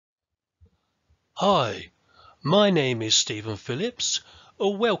Hi, my name is Stephen Phillips.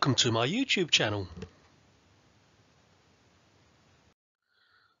 Welcome to my YouTube channel.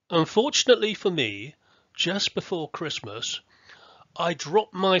 Unfortunately for me, just before Christmas, I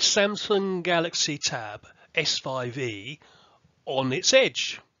dropped my Samsung Galaxy Tab S5e on its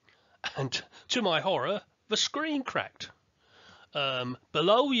edge, and to my horror, the screen cracked.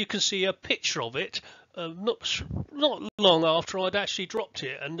 Below you can see a picture of it not long after I'd actually dropped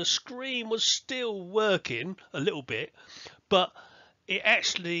it, and the screen was still working a little bit, but it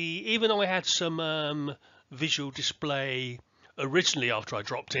actually, even though I had some visual display originally after I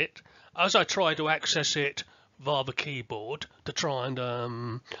dropped it, as I tried to access it via the keyboard to try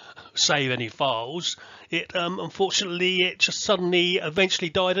and save any files, it unfortunately it just suddenly eventually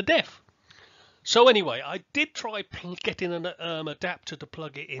died a death. So anyway, I did try getting an adapter to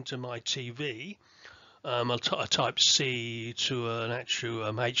plug it into my TV, a type C to an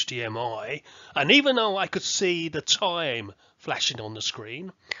actual HDMI, and even though I could see the time flashing on the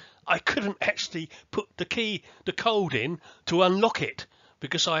screen, I couldn't actually put the code in to unlock it,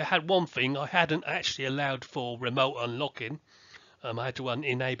 because I had one thing I hadn't actually allowed for remote unlocking. I had to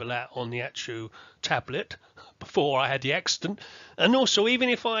enable that on the actual tablet before I had the accident, and also even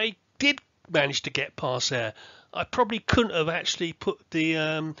if I did manage to get past there, I probably couldn't have actually put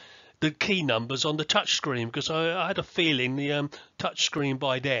the key numbers on the touch screen, because I had a feeling the touch screen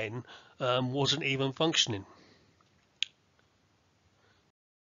by then wasn't even functioning.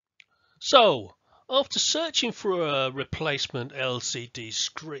 So after searching for a replacement LCD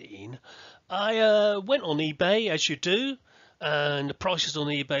screen, I went on eBay, as you do, and the prices on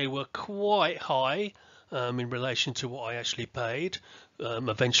eBay were quite high in relation to what I actually paid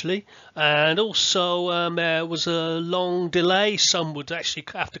eventually, and also there was a long delay. Some would actually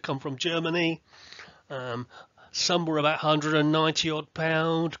have to come from Germany. Some were about 190 odd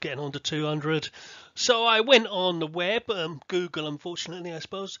pound, getting on to 200. So I went on the web, Google unfortunately I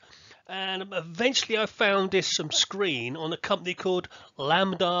suppose, and eventually I found this screen on a company called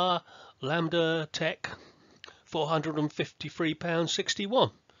Lambda Tech,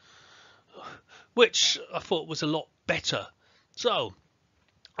 £453.61, which I thought was a lot better. So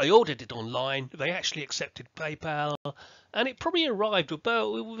I ordered it online. They actually accepted PayPal, and it probably arrived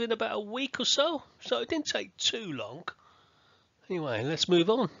within about a week or so. So it didn't take too long. Anyway, let's move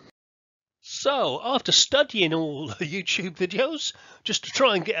on. So after studying all the YouTube videos, just to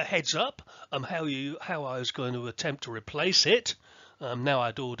try and get a heads up how I was going to attempt to replace it. Now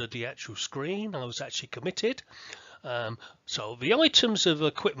I'd ordered the actual screen, I was actually committed. So the items of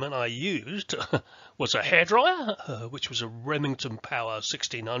equipment I used was a hairdryer, which was a Remington Power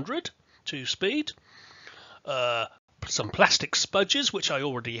 1600 2-speed, some plastic spudgers, which I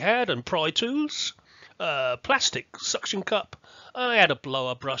already had, and pry tools, plastic suction cup. I had a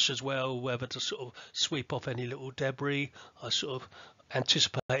blower brush as well, whether to sort of sweep off any little debris. I sort of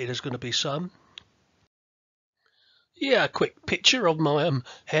anticipated there's going to be some. Yeah, a quick picture of my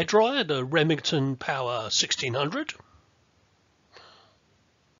hairdryer, the Remington Power 1600.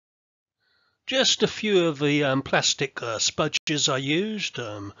 Just a few of the plastic spudgers I used,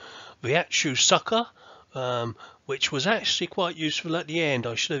 the actual sucker, which was actually quite useful at the end.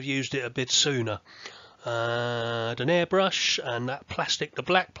 I should have used it a bit sooner. An airbrush and the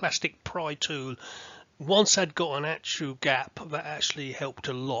black plastic pry tool. Once I'd got an actual gap, that actually helped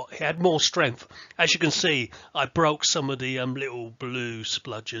a lot. It had more strength. As you can see, I broke some of the little blue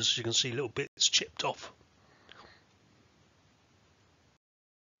spudgers. You can see little bits chipped off.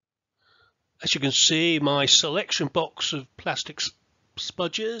 As you can see, my selection box of plastic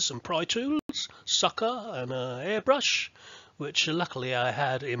spudgers and pry tools, sucker and an airbrush, which luckily I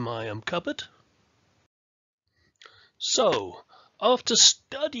had in my cupboard. So, after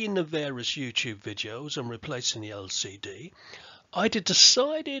studying the various YouTube videos and replacing the LCD, I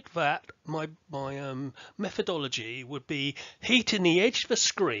decided that my methodology would be heating the edge of the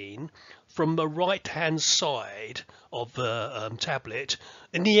screen from the right hand side of the tablet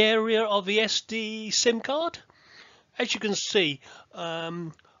in the area of the SD SIM card. As you can see,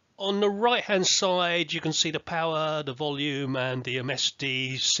 on the right hand side you can see the power, the volume and the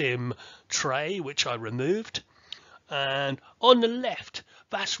SD SIM tray, which I removed. And on the left,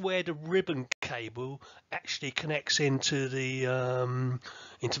 that's where the ribbon cable actually connects into the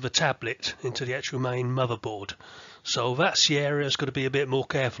tablet, into the actual main motherboard. So that's the area I've got to be a bit more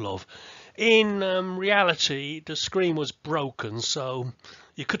careful of. In reality, the screen was broken, so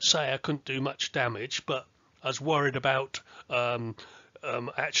you could say I couldn't do much damage, but I was worried about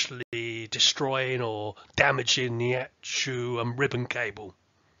actually destroying or damaging the actual ribbon cable.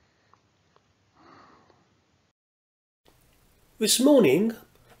 This morning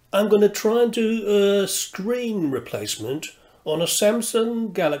I'm going to try and do a screen replacement on a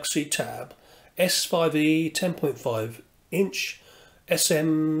Samsung Galaxy Tab S5e 10.5 inch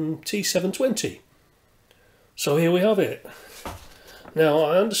SMT720. So here we have it. Now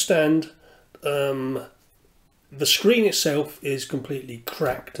I understand the screen itself is completely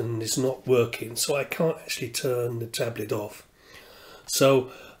cracked and is not working, so I can't actually turn the tablet off.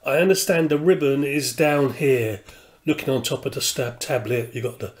 So I understand the ribbon is down here, looking on top of the tablet. You've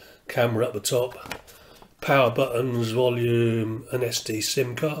got the camera at the top, power buttons, volume, an SD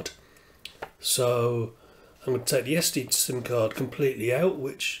SIM card. So I'm going to take the SD SIM card completely out,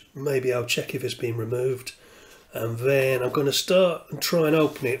 which maybe I'll check if it's been removed. And then I'm going to start and try and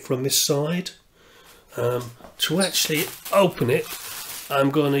open it from this side. To actually open it,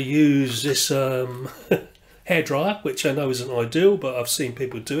 I'm going to use this hairdryer, which I know isn't ideal, but I've seen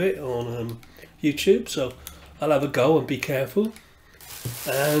people do it on YouTube, so I'll have a go and be careful.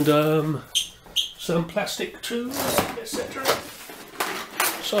 And some plastic tools, etc.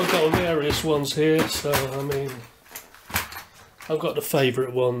 So I've got various ones here, so I mean, I've got the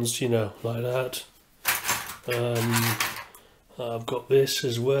favourite ones, you know, like that. I've got this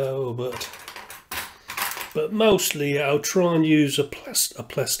as well, but mostly I'll try and use a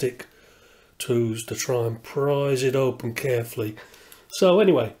plastic tools to try and prise it open carefully. So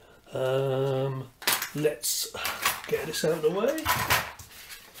anyway, let's get this out of the way.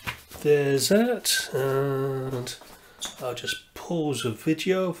 There's that, and I'll just pause the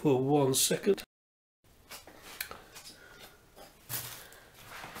video for 1 second.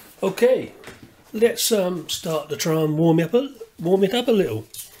 Okay, let's start to try and warm it up a little.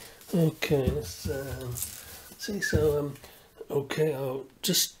 Okay, let's see. So okay,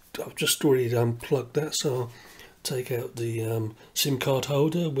 I've just already unplugged that, so I'll take out the SIM card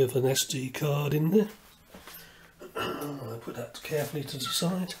holder with an SD card in there. I'll put that carefully to the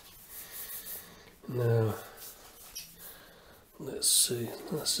side. Now, let's see,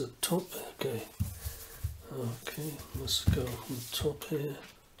 that's the top. Okay, let's go from the top here.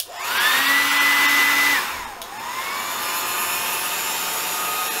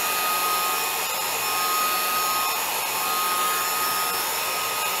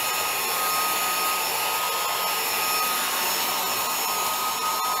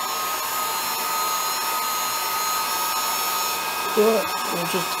 Right,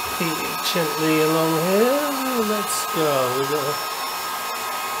 we'll just heat it gently along here. Let's go. We've got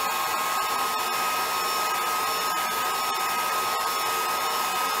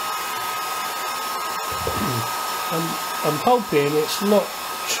I'm hoping it's not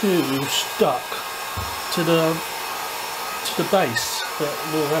too stuck to the base, but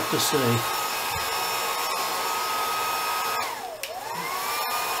we'll have to see.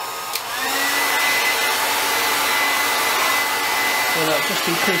 Just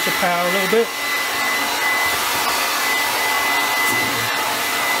increase the power a little bit.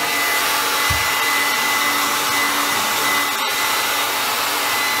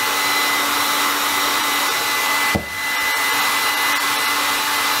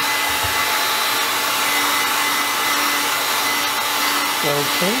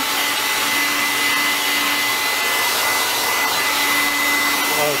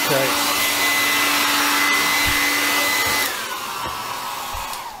 Okay.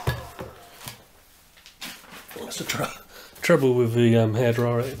 That's the trouble with the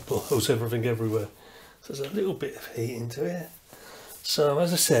hairdryer, it blows everything everywhere. So there's a little bit of heat into it. So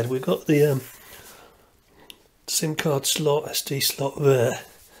as I said, we've got the SIM card slot, SD slot there.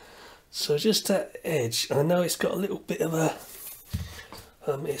 So just that edge, I know it's got a little bit of a,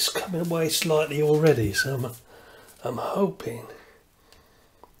 it's coming away slightly already, so I'm hoping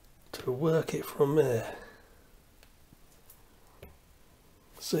to work it from there.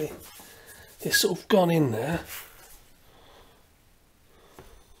 See, it's sort of gone in there.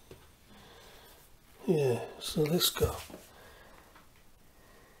 Yeah, so let's go.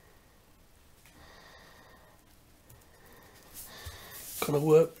 Gonna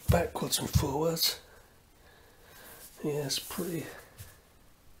work backwards and forwards. Yeah, it's pretty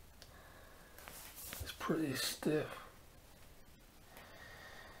stiff.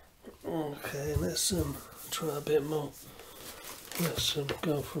 Okay, let's try a bit more. Let's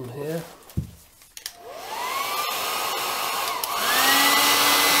go from here.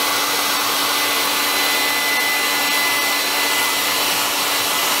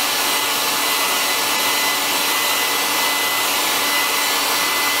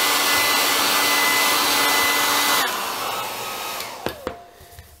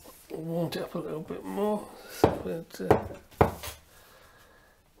 Warmed it up a little bit more, but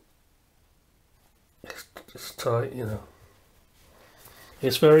it's tight, you know.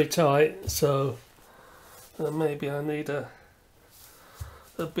 It's very tight, so maybe I need a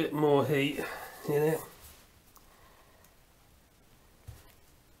bit more heat, you know.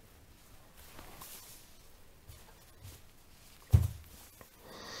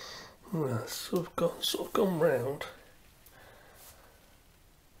 Well, it's sort of gone round.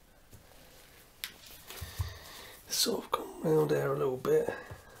 It's sort of gone round there a little bit.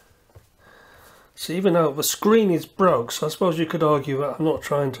 So even though the screen is broke, so I suppose you could argue that I'm not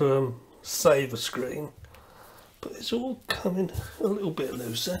trying to save a screen, but it's all coming a little bit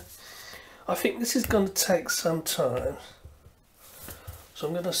looser. I think this is going to take some time, so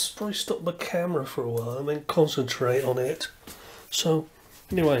I'm going to probably stop the camera for a while and then concentrate on it. So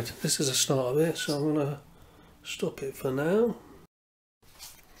anyway, this is the start of it, so I'm going to stop it for now.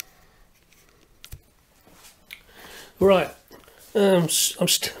 Right, I'm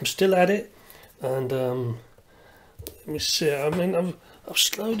still at it, and let me see. I mean, I've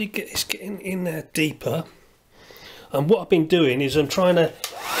slowly it's getting in there deeper, and what I've been doing is I'm trying to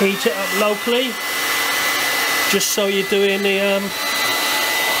heat it up locally, just so you're doing the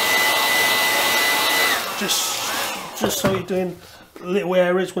just so you're doing little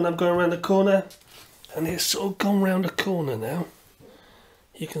areas when I'm going around the corner, and it's sort of gone round the corner now.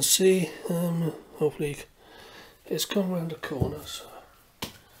 You can see, hopefully. It's gone round the corner,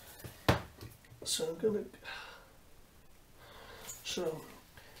 so I'm gonna. So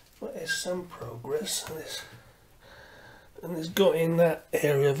that is some progress, and it's got in that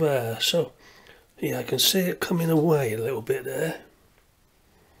area there. So yeah, I can see it coming away a little bit there.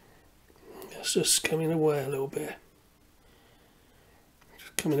 It's just coming away a little bit,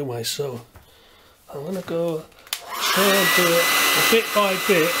 just coming away. So I'm gonna go try and do it a bit by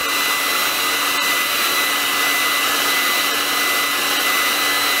bit.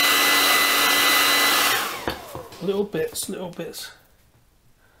 Little bits, little bits.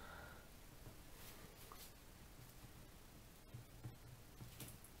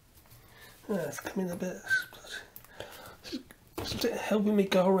 It's coming a bit. It's helping me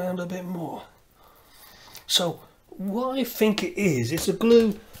go around a bit more. So what I think it is, it's a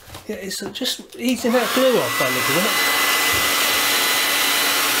glue. Yeah, it's just easing that glue off by looking at it.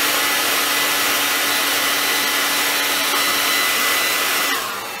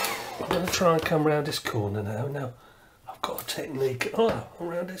 I'm going to try and come around this corner now. Now I've got a technique. Oh,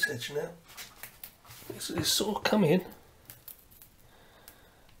 around this edge now. It's sort of coming.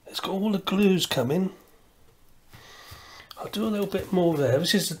 It's got all the glues coming. I'll do a little bit more there.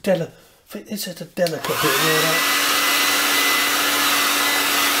 This is the I think this is a delicate bit there.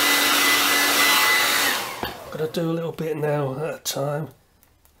 I'm going to do a little bit now at a time.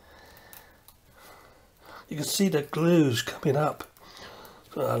 You can see the glues coming up.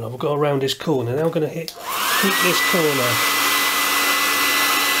 And I've got around this corner. Now I'm going to hit this corner.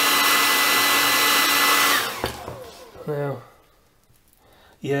 Now,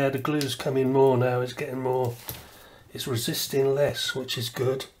 yeah, the glue's coming more now. It's getting more. It's resisting less, which is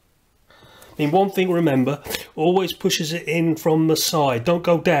good. I mean, one thing to remember: always pushes it in from the side. Don't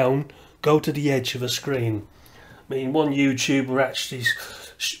go down. Go to the edge of the screen. I mean, one YouTuber actually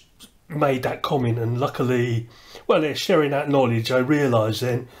made that comment, and luckily, well, they're sharing that knowledge. I realised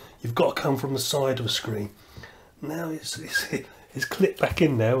then you've got to come from the side of the screen. Now it's clipped back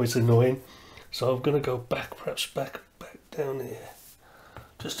in now. It's annoying, so I'm going to go back, perhaps back down here,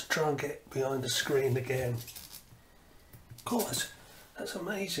 just to try and get behind the screen again. God, that's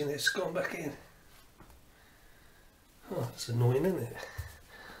amazing. It's gone back in. Oh, that's annoying, isn't it?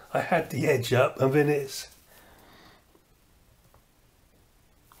 I had the edge up, and then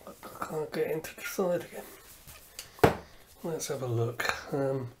I can't get into the side again. Let's have a look.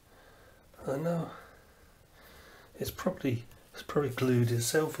 I know it's probably glued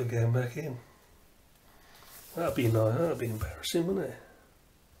itself again back in. That'd be nice. That'd be embarrassing, wouldn't it?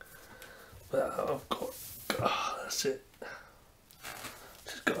 But I've got. Oh, that's it.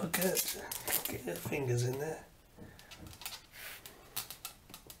 Just got to get your fingers in there.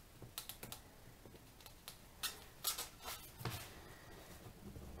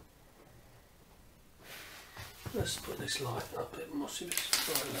 Let's put this light up a bit more. See this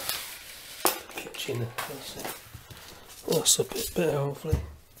light up. The kitchen. That's a bit better, hopefully.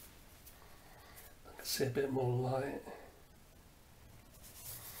 I can see a bit more light.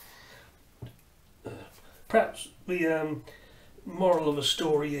 Perhaps the moral of the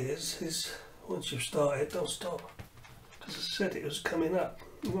story is once you've started, don't stop. Because I said it was coming up.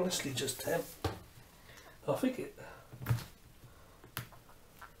 Honestly, just I think it.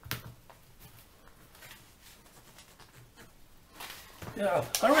 Yeah,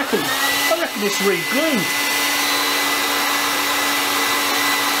 I reckon it's re-glued.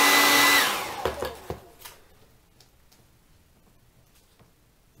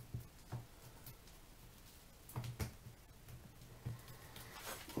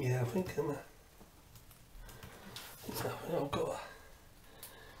 Yeah, I think I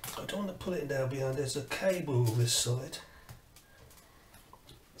don't want to put it down behind. There's a cable this side,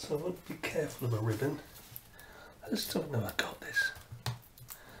 so I want to be careful of a ribbon. I just don't know I got this.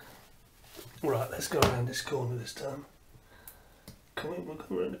 Right, let's go around this corner this time. Come in, we'll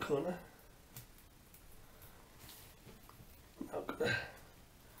go around the corner.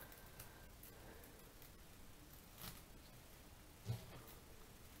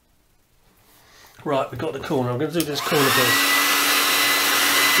 Right, we've got the corner. I'm going to do this corner first.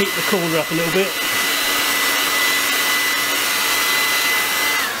 Keep the corner up a little bit.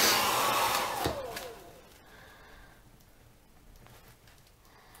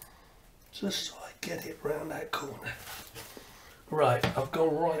 Just so I get it round that corner. Right, I've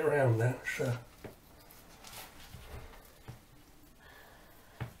gone right around now, so.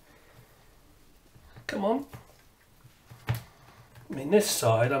 Come on. I mean, this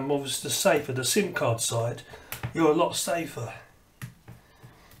side, I'm obviously safer. The SIM card side, you're a lot safer.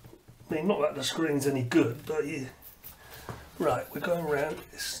 I mean, not that the screen's any good, but yeah. Right, we're going around,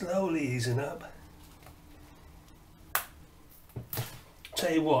 it's slowly easing up.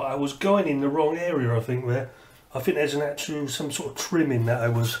 Tell you what, I was going in the wrong area, I think, there. I think there's an actual, some sort of trimming that I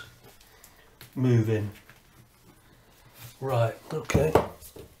was moving. Right, okay.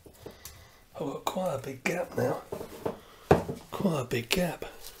 I've got quite a big gap now. Quite a big gap.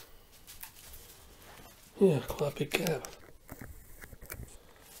 Yeah, quite a big gap.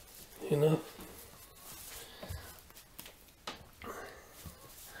 You know?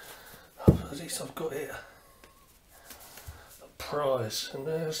 At least I've got here a prize, and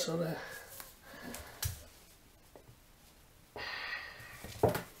there's so there.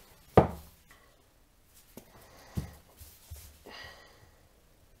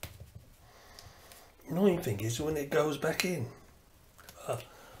 Annoying thing is when it goes back in.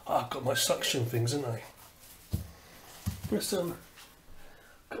 I've got my suction things, haven't I? Just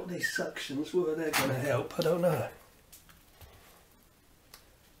got these suctions. Whether they're going to help, I don't know.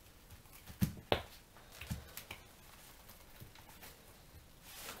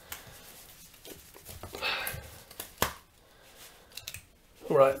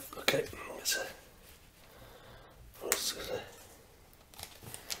 Right. Okay.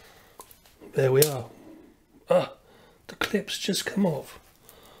 There we are. Ah, the clip's just come off.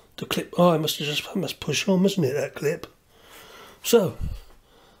 The clip. Oh, I must push on, mustn't it? That clip. So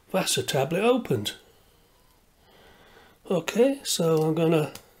that's the tablet opened. Okay, so I'm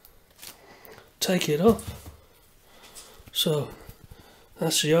gonna take it off. So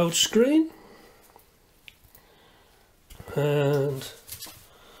that's the old screen, and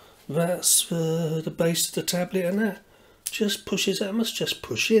that's the base of the tablet, and that just pushes. That must just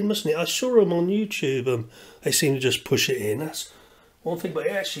push in, mustn't it? I saw them on YouTube. They seem to just push it in. That's one thing, but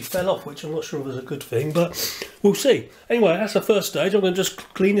it actually fell off, which I'm not sure was a good thing, but we'll see. Anyway, that's the first stage. I'm going to just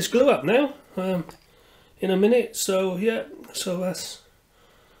clean this glue up now in a minute. So yeah, so that's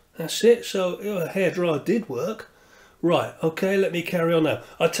it. So a hairdryer did work. Right, okay, let me carry on now.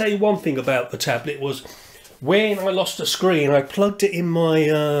 I'll tell you one thing about the tablet was when I lost the screen, I plugged it in my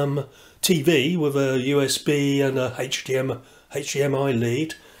TV with a USB and a HDMI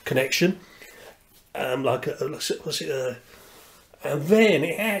lead connection. Like and then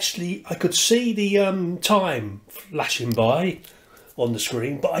it actually, I could see the time flashing by on the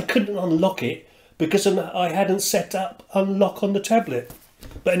screen, but I couldn't unlock it because I hadn't set up unlock on the tablet.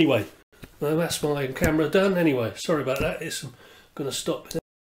 But anyway, that's my camera done. Anyway, sorry about that. It's going to stop.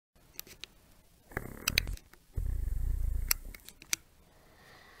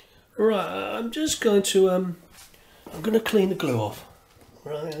 Right, I'm just going to I'm going to clean the glue off.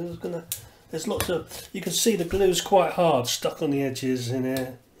 Right, there's lots of, you can see the glue's quite hard, stuck on the edges in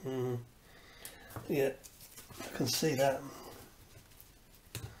here. Yeah, I can see that.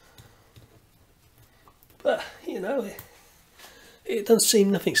 But you know, it doesn't seem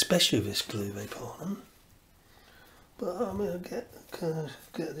nothing special with this glue they put on. But I'm going to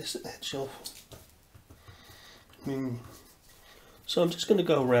get this edge off. So I'm just going to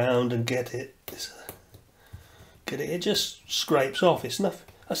go around and get it. It just scrapes off. It's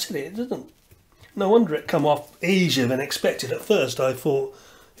nothing. I said it doesn't. No wonder it come off easier than expected. At first I thought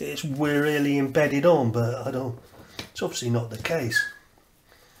it's really embedded on, but I don't. It's obviously not the case.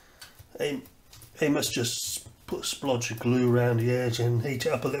 They must just put a splodge of glue around the edge and heat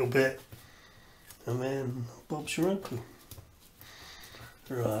it up a little bit, and then Bob's your uncle.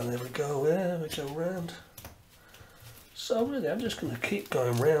 Right, there we go. There we go round. So really, I'm just going to keep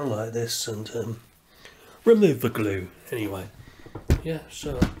going round like this and remove the glue. Anyway, yeah.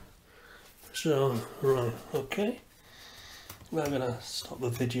 So right, okay. I'm going to stop the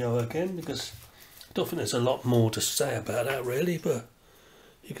video again because I don't think there's a lot more to say about that really, but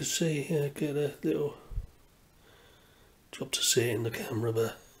you can see here, get a little job to see it in the camera,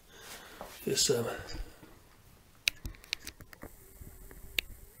 but it's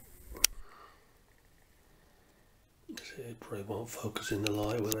it probably won't focus in the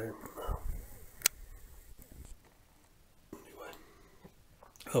light with it. Anyway,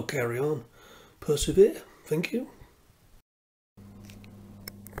 I'll carry on, persevere. Thank you.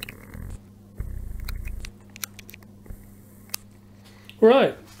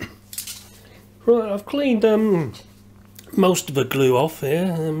 Right, I've cleaned most of the glue off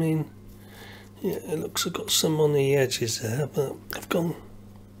here. I mean, yeah, it looks I've got some on the edges there, but I've gone.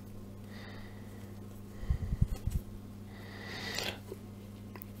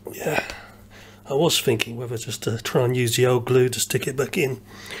 Yeah, I was thinking whether just to try and use the old glue to stick it back in,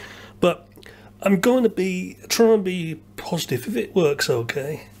 but I'm going to try and be positive if it works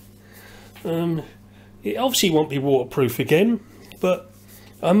okay. It obviously won't be waterproof again, but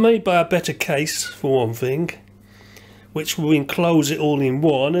I may buy a better case for one thing, which will enclose it all in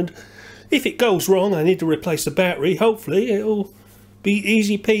one, and if it goes wrong I need to replace the battery, hopefully it'll be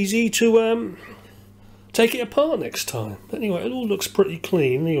easy peasy to take it apart next time. Anyway, it all looks pretty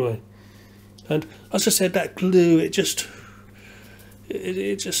clean anyway, and as I said, that glue, it just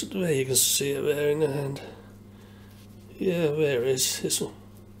there, you can see it there in the hand. Yeah, there it is. It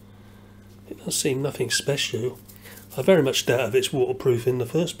doesn't seem nothing special. I very much doubt if it's waterproof in the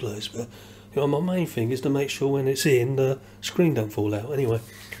first place, but you know, my main thing is to make sure when it's in, the screen don't fall out. Anyway,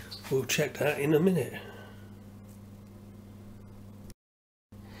 we'll check that in a minute.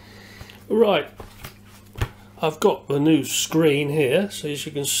 Right, I've got the new screen here, so as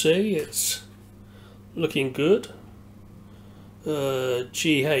you can see, it's looking good.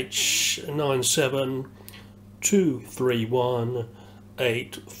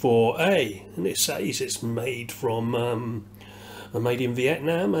 GH97-23184A, and it says it's made from made in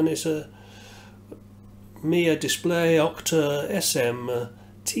Vietnam, and it's a Mia Display Octa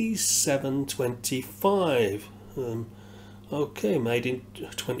SMT725. Okay, made in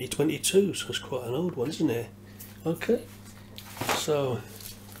 2022, so it's quite an old one, isn't it? Okay, so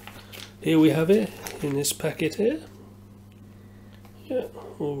here we have it in this packet here. Yeah,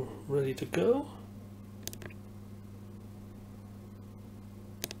 all ready to go.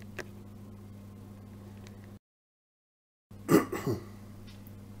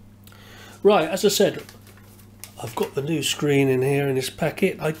 Right, as I said, I've got the new screen in here in this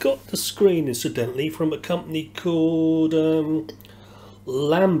packet. I got the screen, incidentally, from a company called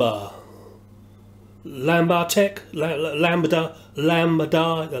Lambda Tech, Lambda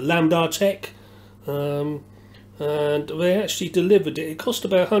Tech, and they actually delivered it. It cost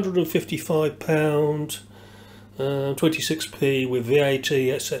about £155, 26p with VAT,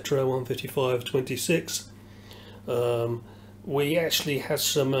 etc. 155.26. We actually had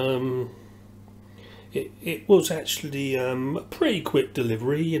some. It was actually a pretty quick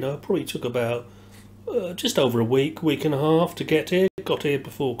delivery. You know, probably took about just over a week and a half to get here. Got here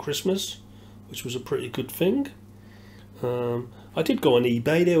before Christmas, which was a pretty good thing. I did go on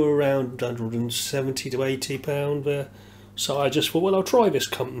eBay. They were around £170 to £80 there, so I just thought, well, I'll try this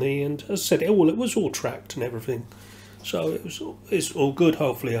company. And as I said, it was all tracked and everything, so it's all good.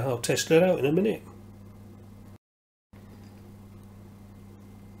 Hopefully, I'll test it out in a minute.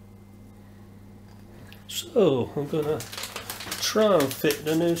 So I'm gonna try and fit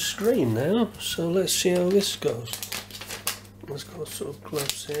the new screen now. So let's see how this goes. Let's go sort of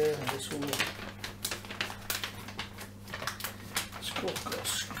gloves here. It's all. Got a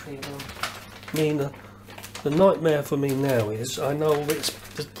screen on. I mean, the nightmare for me now is I know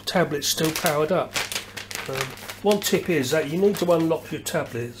the tablet's still powered up. One tip is that you need to unlock your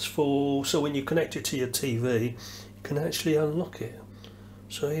tablets so when you connect it to your TV, you can actually unlock it.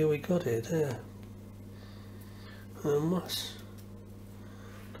 So here we got it there. Nice.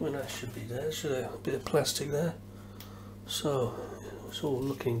 I mean, that should be there. Should have a bit of plastic there. So it's all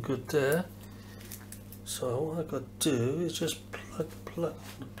looking good there. So what I've got to do is just plug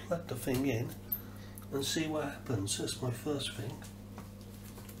the thing in and see what happens. That's my first thing.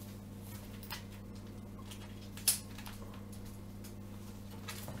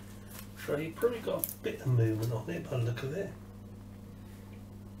 So you've probably got a bit of movement on it by the look of it.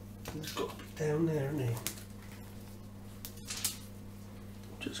 It's got to be down there, hasn't it?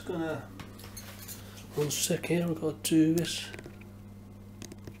 Just gonna, one sec here, I've got to do this.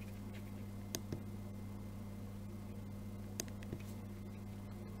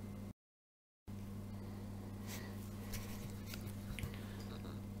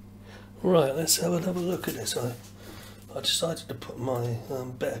 Right, let's have another look at this. I decided to put my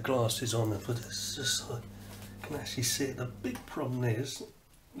better glasses on for this, just so I can actually see it. The big problem is,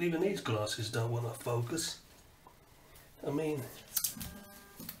 even these glasses don't want to focus. I mean,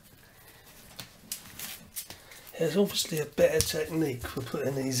 there's obviously a better technique for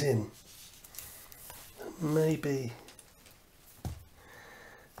putting these in. Maybe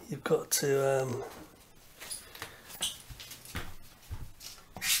you've got to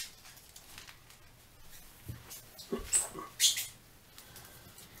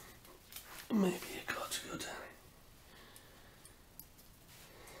maybe you've got to go down.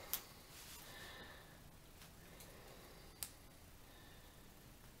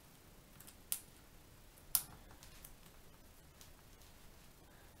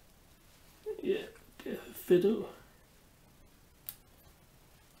 Yeah, get a fiddle.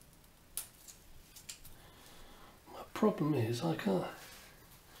 My problem is I can't.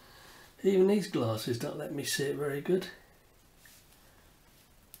 Even these glasses don't let me see it very good.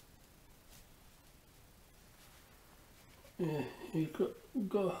 Yeah, you've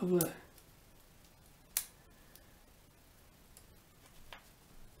got to have a.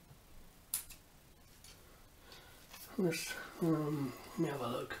 Let's let me have a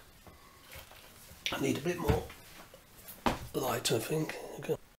look. I need a bit more light, I think.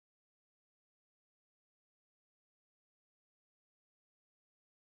 Okay.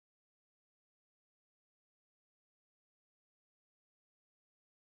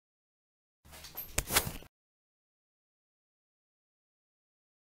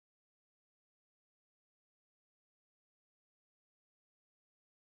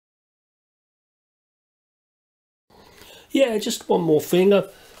 Yeah, just one more thing. I've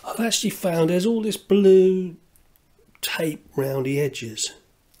actually found there's all this blue tape round the edges.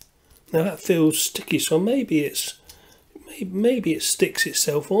 Now that feels sticky, so maybe it sticks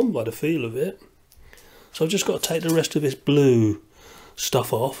itself on by the feel of it. So I've just got to take the rest of this blue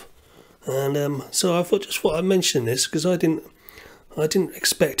stuff off, and so I thought I'd mention this because I didn't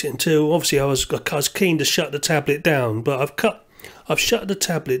expect it until obviously I was keen to shut the tablet down, but I've shut the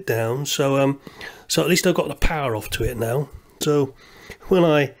tablet down, so at least I've got the power off to it now. So when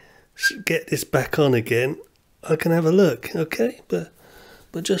I get this back on again, I can have a look, okay? But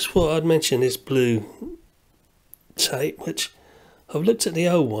just thought I'd mention this blue tape, which I've looked at the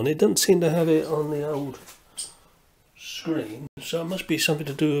old one. It doesn't seem to have it on the old screen, so it must be something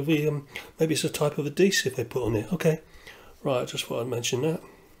to do with the maybe it's a type of adhesive they put on it. Okay, right. Just thought I'd mention that.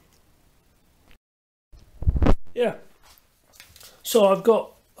 Yeah. So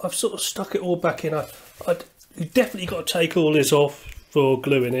I've sort of stuck it all back in. You've definitely got to take all this off for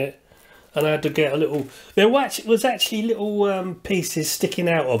gluing it. And I had to get a little. There was actually little pieces sticking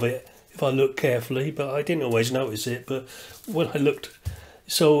out of it if I looked carefully, but I didn't always notice it. But when I looked,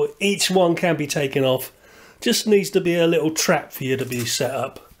 so each one can be taken off. Just needs to be a little trap for you to be set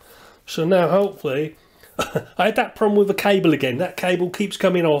up. So now hopefully, I had that problem with the cable again. That cable keeps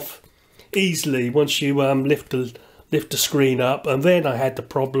coming off easily once you lift the screen up, and then I had the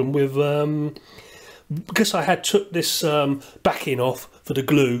problem with because I had took this backing off for the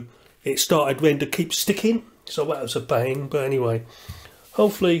glue. It started then to keep sticking, so that was a pain. But anyway,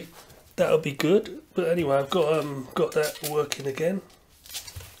 hopefully that'll be good. But anyway, I've got that working again.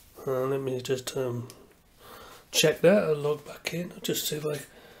 Let me just check that. I'll log back in. I'll just see if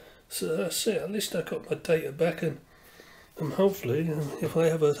so that's it. At least I got my data back, and hopefully, if I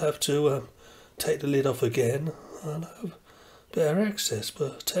ever have to take the lid off again, I'll have better access.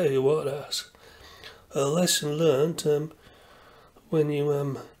 But I'll tell you what, that's a lesson learned. When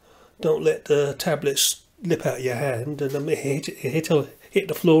you don't let the tablet slip out of your hand, and it hit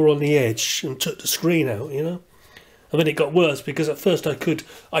the floor on the edge and took the screen out, you know. And then it got worse because at first I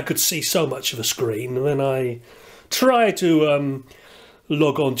could see so much of a screen, and then I tried to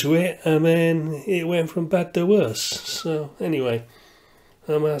log onto it, and then it went from bad to worse. So anyway,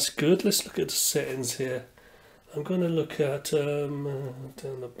 that's good. Let's look at the settings here. I'm going to look at down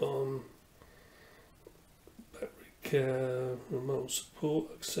the bottom. Remote support,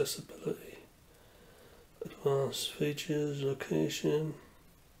 accessibility, advanced features, location.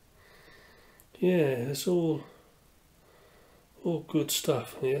 Yeah, it's all good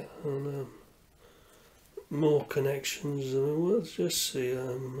stuff here. And more connections. Let's just see.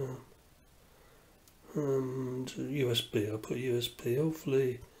 USB. I'll put USB.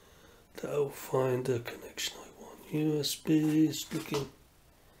 Hopefully that'll find the connection I want. USB is looking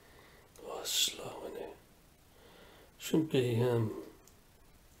slow. Shouldn't be,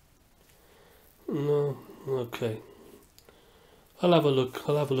 no, okay. I'll have a look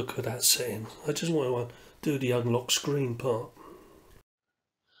at that setting. I just want to do the unlock screen part.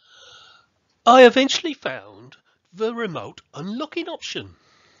 I eventually found the remote unlocking option.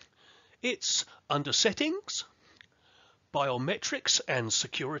 It's under Settings, Biometrics and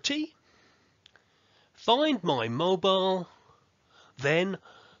Security, find my mobile, then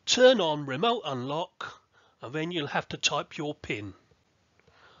turn on remote unlock, and then you'll have to type your PIN.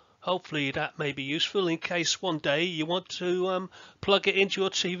 Hopefully that may be useful in case one day you want to plug it into your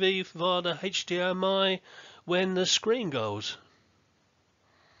TV via the HDMI when the screen goes.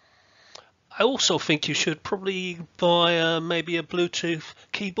 I also think you should probably buy maybe a Bluetooth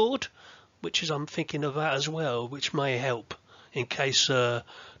keyboard, which is I'm thinking of that as well, which may help in case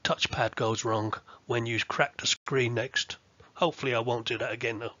touchpad goes wrong when you crack the screen next. Hopefully I won't do that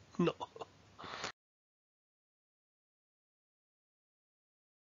again though. No.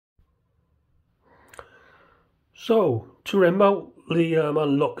 So, to remotely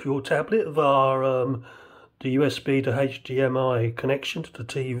unlock your tablet via the USB to HDMI connection to the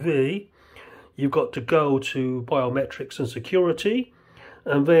TV, you've got to go to Biometrics and Security,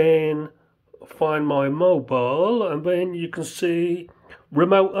 and then find my mobile, and then you can see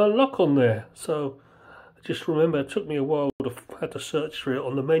remote unlock on there. So just remember, it took me a while to had to search for it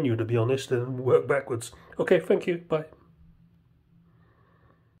on the menu, to be honest, and work backwards. Okay, thank you, bye.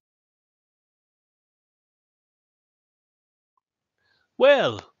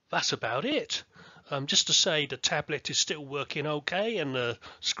 Well, that's about it. Just to say the tablet is still working okay and the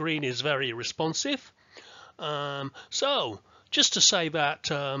screen is very responsive. So just to say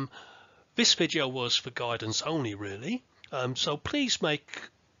that this video was for guidance only, really. So please make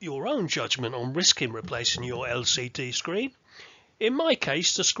your own judgment on risking replacing your LCD screen. In my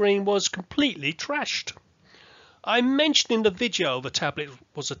case, the screen was completely trashed. I mentioned in the video the tablet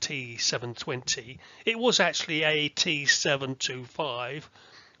was a T720. It was actually a T725,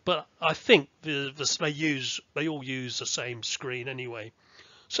 but I think they all use the same screen anyway.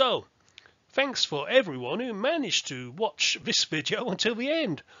 So thanks for everyone who managed to watch this video until the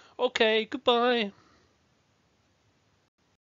end. Okay, goodbye.